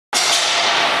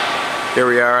Here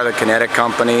we are, the Kinetic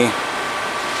Company,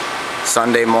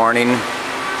 Sunday morning,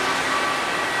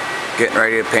 getting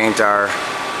ready to paint our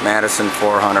Mattison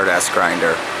 400S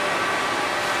grinder.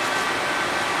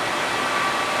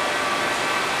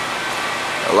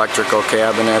 Electrical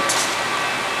cabinet,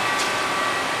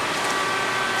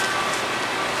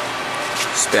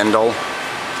 spindle,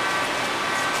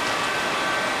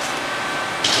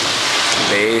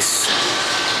 base,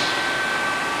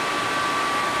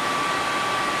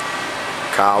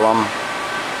 column.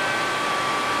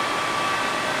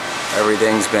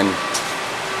 Everything's been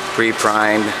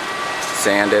pre-primed,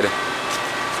 sanded,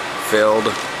 filled,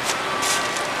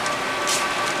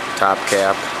 top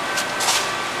cap,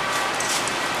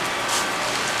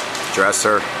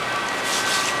 dresser.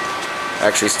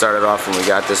 Actually started off when we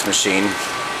got this machine,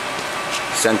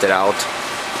 sent it out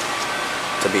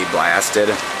to be blasted,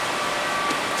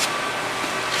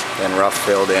 then rough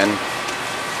filled in,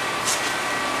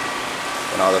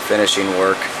 and all the finishing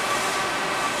work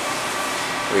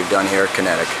we've done here at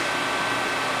Kinetic.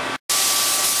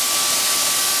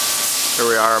 Here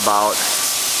we are, about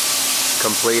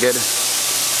completed,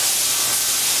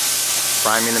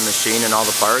 priming the machine and all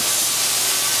the parts.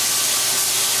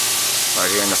 Right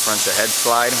here in the front, the head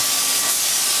slide.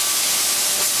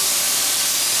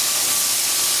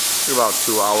 About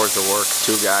 2 hours of work,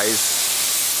 2 guys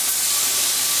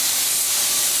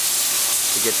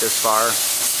to get this far.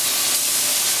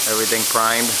 Everything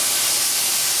primed,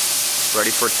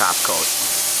 ready for top coat.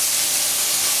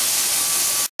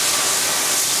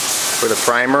 For the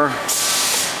primer,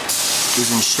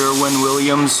 using Sherwin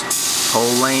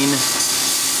Polane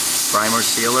primer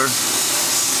sealer.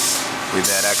 We've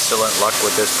had excellent luck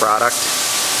with this product.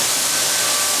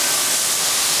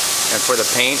 And for the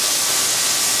paint,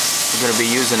 we're going to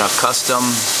be using a custom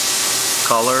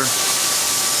color,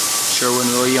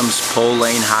 Sherwin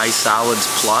Polane High Solids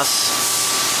Plus.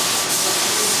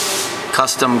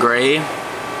 Custom gray.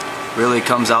 Really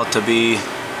comes out to be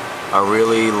a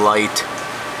really light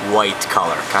white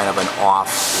color, kind of an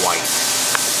off-white.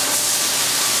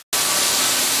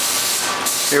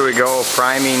 Here we go,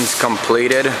 priming's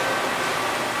completed.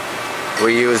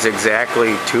 We use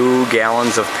exactly 2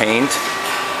 gallons of paint,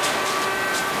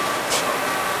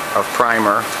 of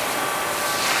primer,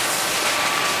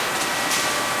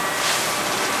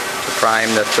 to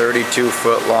prime the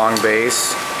 32-foot long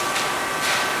base,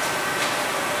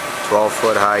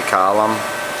 12-foot high column,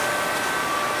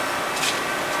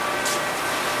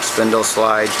 spindle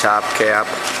slide, top cap,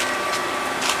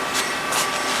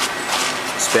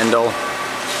 spindle,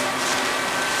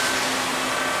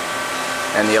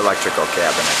 and the electrical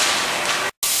cabinet.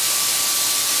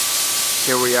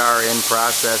 Here we are in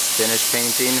process finish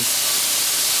painting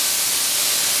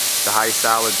the high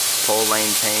solids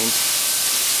Polane paint.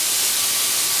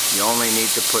 You only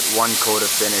need to put 1 coat of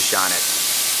finish on it.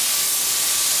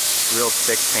 Real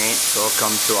thick paint, so it'll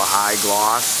come to a high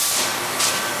gloss.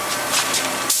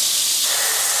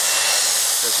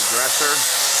 There's a dresser.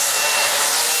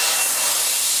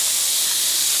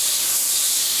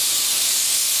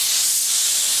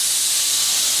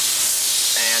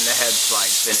 And the head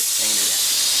slide finished painted.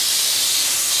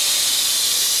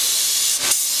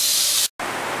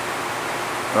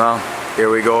 Well, here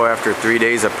we go after 3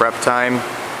 days of prep time.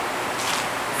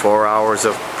 4 hours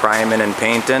of priming and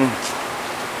painting.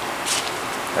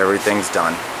 Everything's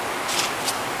done.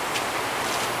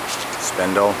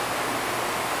 Spindle.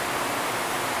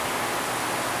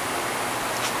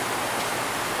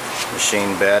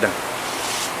 Machine bed.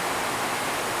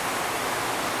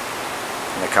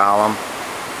 And the column.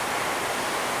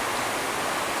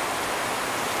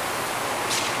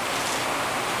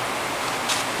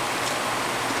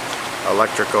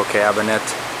 Electrical cabinet.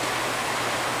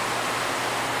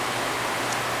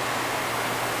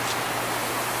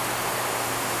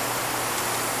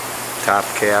 Top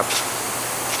cap,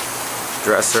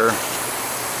 dresser,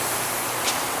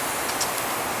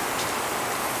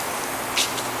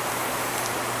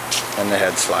 and the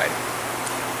head slide.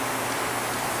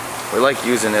 We like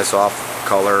using this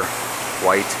off-color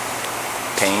white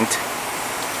paint.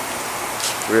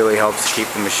 Really helps keep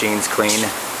the machines clean,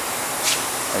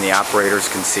 and the operators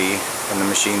can see when the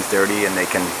machine's dirty and they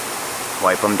can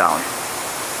wipe them down.